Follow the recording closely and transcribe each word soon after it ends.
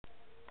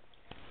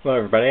Hello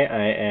everybody,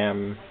 I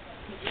am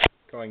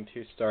going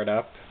to start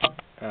up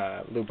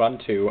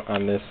Lubuntu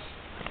on this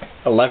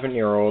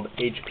 11-year-old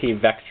HP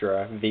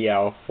Vectra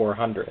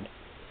VL400. It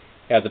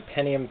has a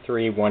Pentium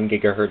 3 1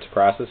 GHz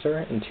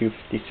processor and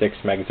 256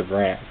 megs of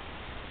RAM.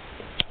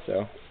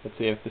 So let's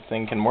see if this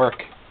thing can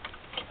work.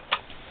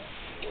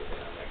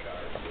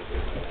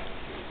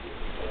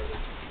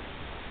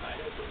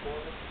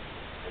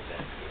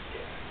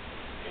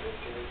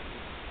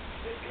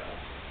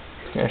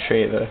 I'm going to show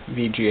you the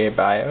VGA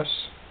BIOS,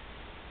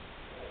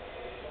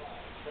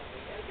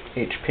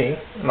 HP,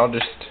 and I'll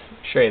just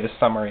show you the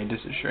summary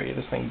just to show you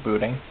this thing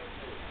booting.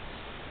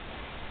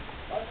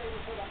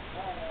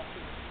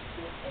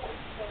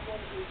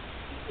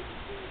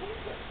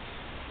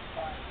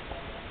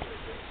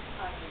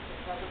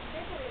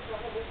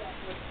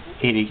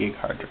 .80 gig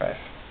hard drive.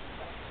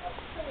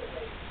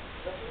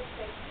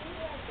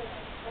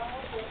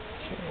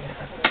 Okay,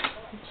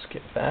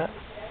 skip that.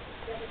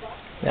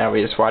 Now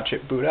we just watch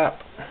it boot up.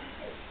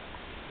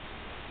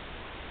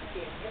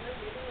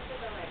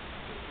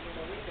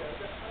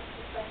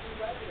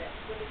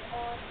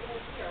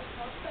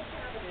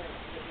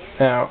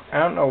 Now, I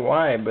don't know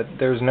why, but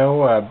there's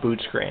no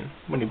boot screen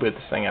when you boot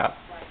this thing up.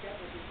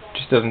 It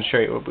just doesn't show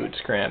you a boot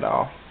screen at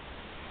all.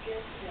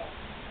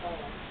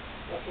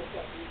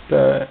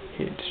 But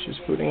it's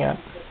just booting up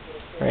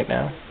right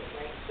now.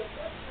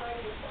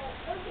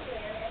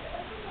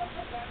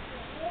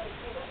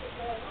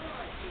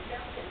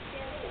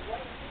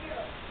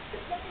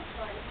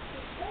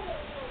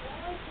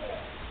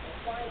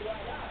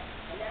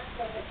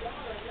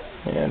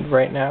 And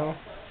right now,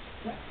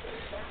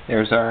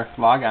 there's our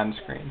logon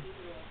screen.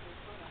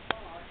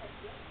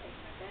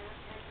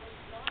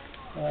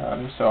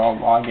 So I'll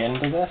log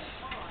into this.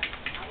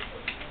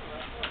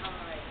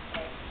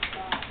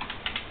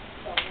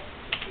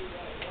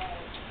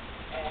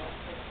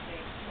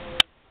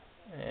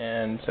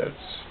 And so it's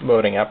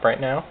loading up right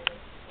now.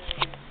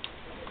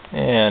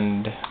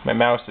 And my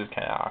mouse is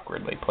kind of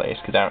awkwardly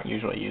placed because I don't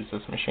usually use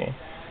this machine.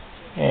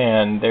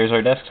 And there's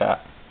our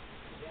desktop.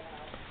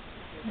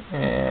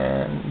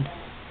 And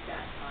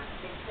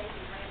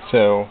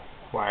so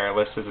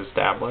wireless is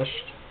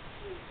established.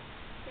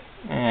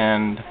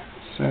 And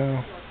so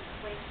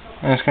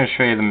I'm just going to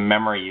show you the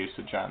memory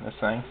usage on this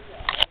thing.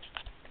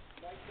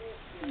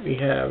 We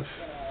have,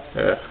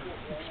 it's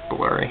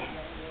blurry.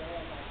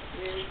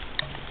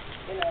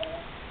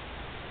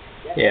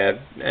 Yeah,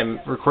 I'm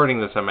recording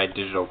this on my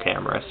digital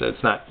camera, so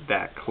it's not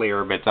that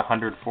clear, but it's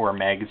 104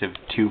 megs of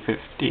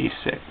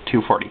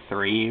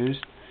 243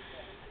 used.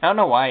 I don't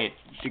know why it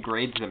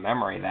degrades the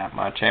memory that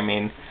much. I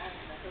mean,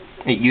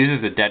 it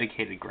uses a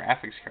dedicated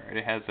graphics card.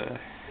 It has an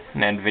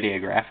NVidia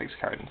graphics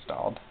card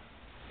installed.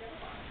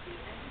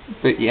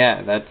 But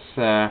yeah, that's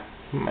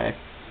my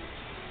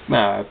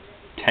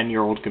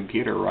 10-year-old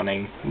computer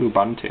running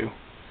Lubuntu.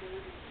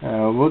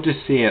 We'll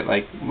just see it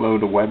like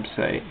load a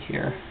website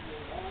here.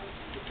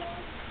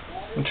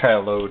 We'll try to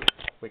load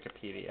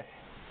Wikipedia.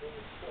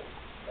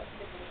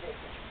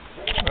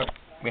 Oh,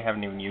 we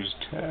haven't even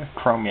used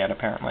Chrome yet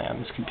apparently on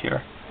this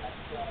computer.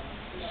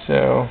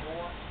 So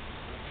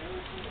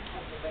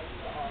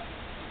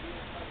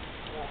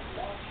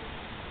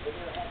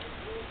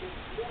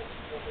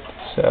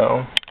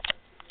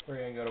we're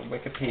going to go to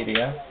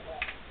Wikipedia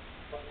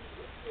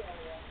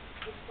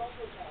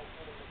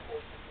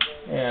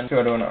and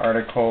go to an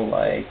article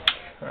like,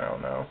 I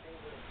don't know,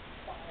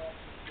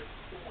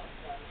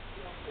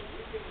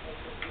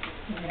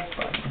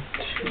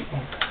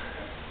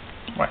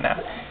 why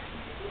not?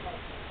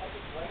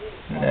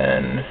 And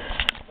then,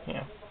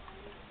 yeah,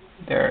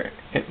 there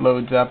it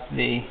loads up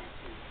the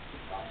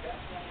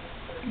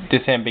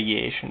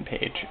disambiguation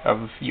page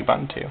of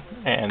Ubuntu,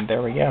 and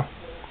there we go.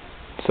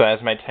 So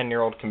that's my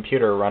 10-year-old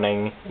computer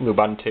running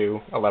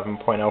Lubuntu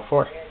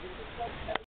 11.04.